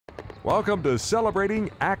Welcome to Celebrating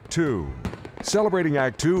Act 2. Celebrating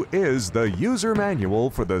Act 2 is the user manual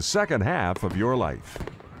for the second half of your life.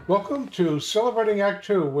 Welcome to Celebrating Act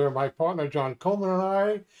 2, where my partner John Coleman and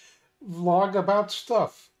I vlog about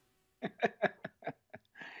stuff.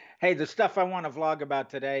 Hey, the stuff I want to vlog about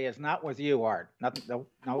today is not with you, Art. Nothing. No.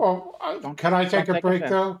 Well, can I take a break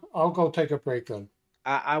though? I'll go take a break then.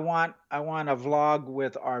 I want a vlog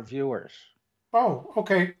with our viewers. Oh,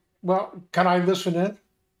 okay. Well, can I listen in?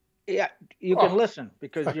 Yeah, you can listen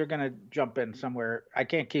because you're going to jump in somewhere. I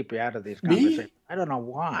can't keep you out of these conversations. Me? I don't know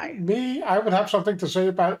why. Me? I would have something to say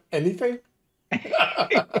about anything.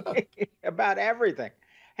 About everything.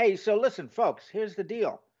 Hey, so listen, folks, here's the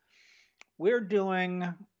deal. We're doing,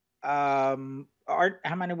 Art,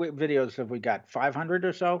 how many videos have we got? 500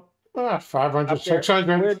 or so? 500,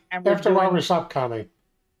 600. After a while, we stop counting.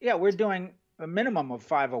 Yeah, we're doing a minimum of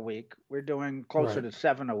 5 a week. We're doing closer to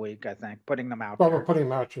 7 a week, I think, putting them out there. We're putting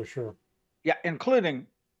them out for sure. Yeah, including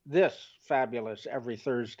this fabulous every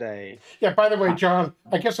Thursday. Yeah, by the way, John,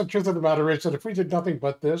 I guess the truth of the matter is that if we did nothing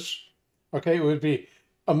but this, okay, it would be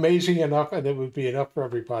amazing enough and it would be enough for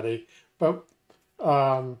everybody. But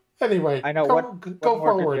anyway, I know go what more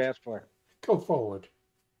forward. could you ask for? Go forward.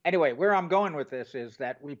 Anyway, where I'm going with this is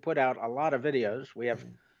that we put out a lot of videos. We have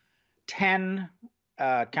 10,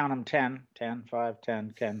 count them 10, 5,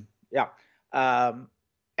 10, 10. Yeah.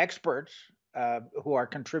 Experts who are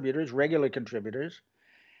contributors, regular contributors,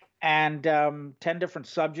 and 10 different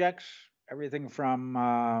subjects, everything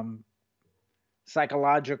from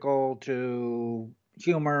psychological to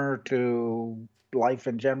humor to life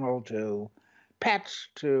in general to pets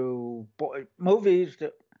to movies.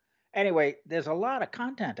 Anyway, there's a lot of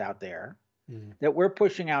content out there that we're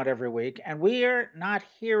pushing out every week, and we are not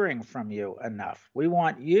hearing from you enough. We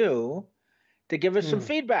want you to give us some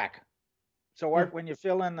feedback. So, Art, when you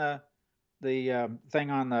fill in the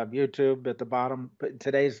thing on the YouTube at the bottom,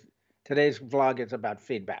 today's vlog is about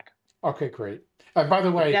feedback. Okay, great. By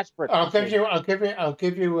the way, I'll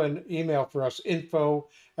give you an email for us,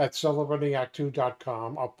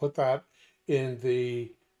 info@celebratingact2.com. I'll put that in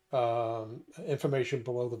the information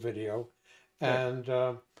below the video, and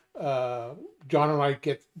John and I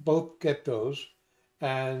both get those,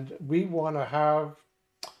 and we want to have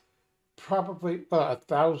probably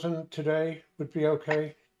 1,000 today would be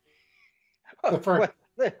okay. Art,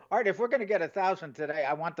 if we're going to get 1,000 today,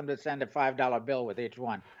 I want them to send a $5 bill with each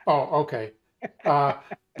one. Oh, okay. But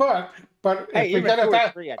hey,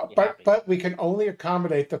 if we get but we can only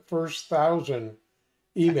accommodate the first 1,000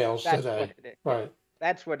 emails today. Right.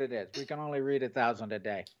 That's what it is. We can only read 1,000 a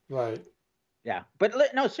day. Right. Yeah. But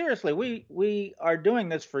no, seriously, we are doing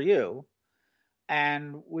this for you,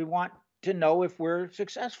 and we want to know if we're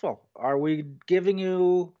successful. Are we giving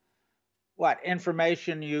you what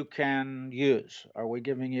information you can use? Are we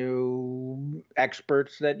giving you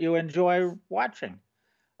experts that you enjoy watching?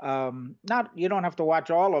 You don't have to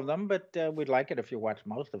watch all of them, but we'd like it if you watch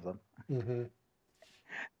most of them.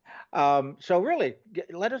 So really,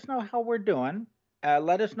 let us know how we're doing.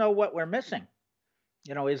 Let us know what we're missing.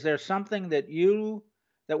 You know, is there something that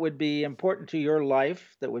would be important to your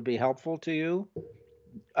life, that would be helpful to you?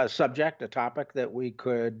 A subject, a topic that we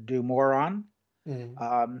could do more on?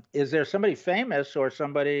 Is there somebody famous or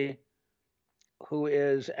somebody who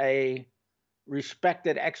is a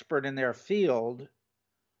respected expert in their field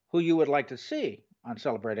who you would like to see on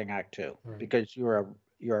Celebrating Act 2 because you're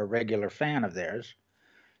a regular fan of theirs?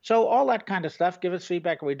 So all that kind of stuff. Give us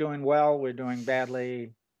feedback. Are we doing well? We're doing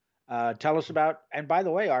badly? Tell us about. And by the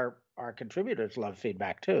way, our contributors love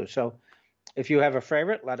feedback too. So if you have a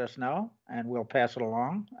favorite, let us know, and we'll pass it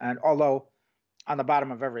along. And although on the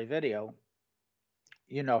bottom of every video,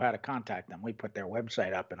 you know how to contact them. We put their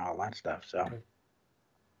website up and all that stuff. So. Okay.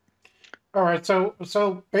 All right. So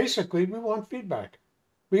basically, we want feedback.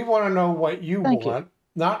 We want to know what you want.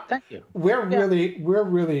 Thank you. We're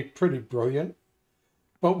really pretty brilliant.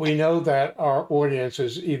 But we know that our audience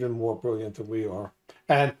is even more brilliant than we are.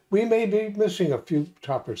 And we may be missing a few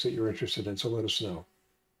topics that you're interested in, so let us know.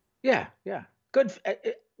 Yeah. Good.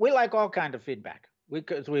 We like all kinds of feedback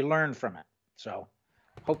because we learn from it. So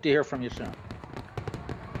hope to hear from you soon.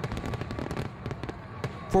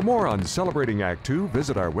 For more on Celebrating Act 2,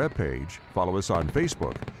 visit our webpage, follow us on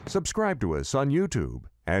Facebook, subscribe to us on YouTube,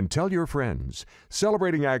 and tell your friends.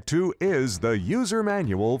 Celebrating Act 2 is the user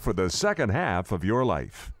manual for the second half of your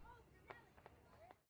life.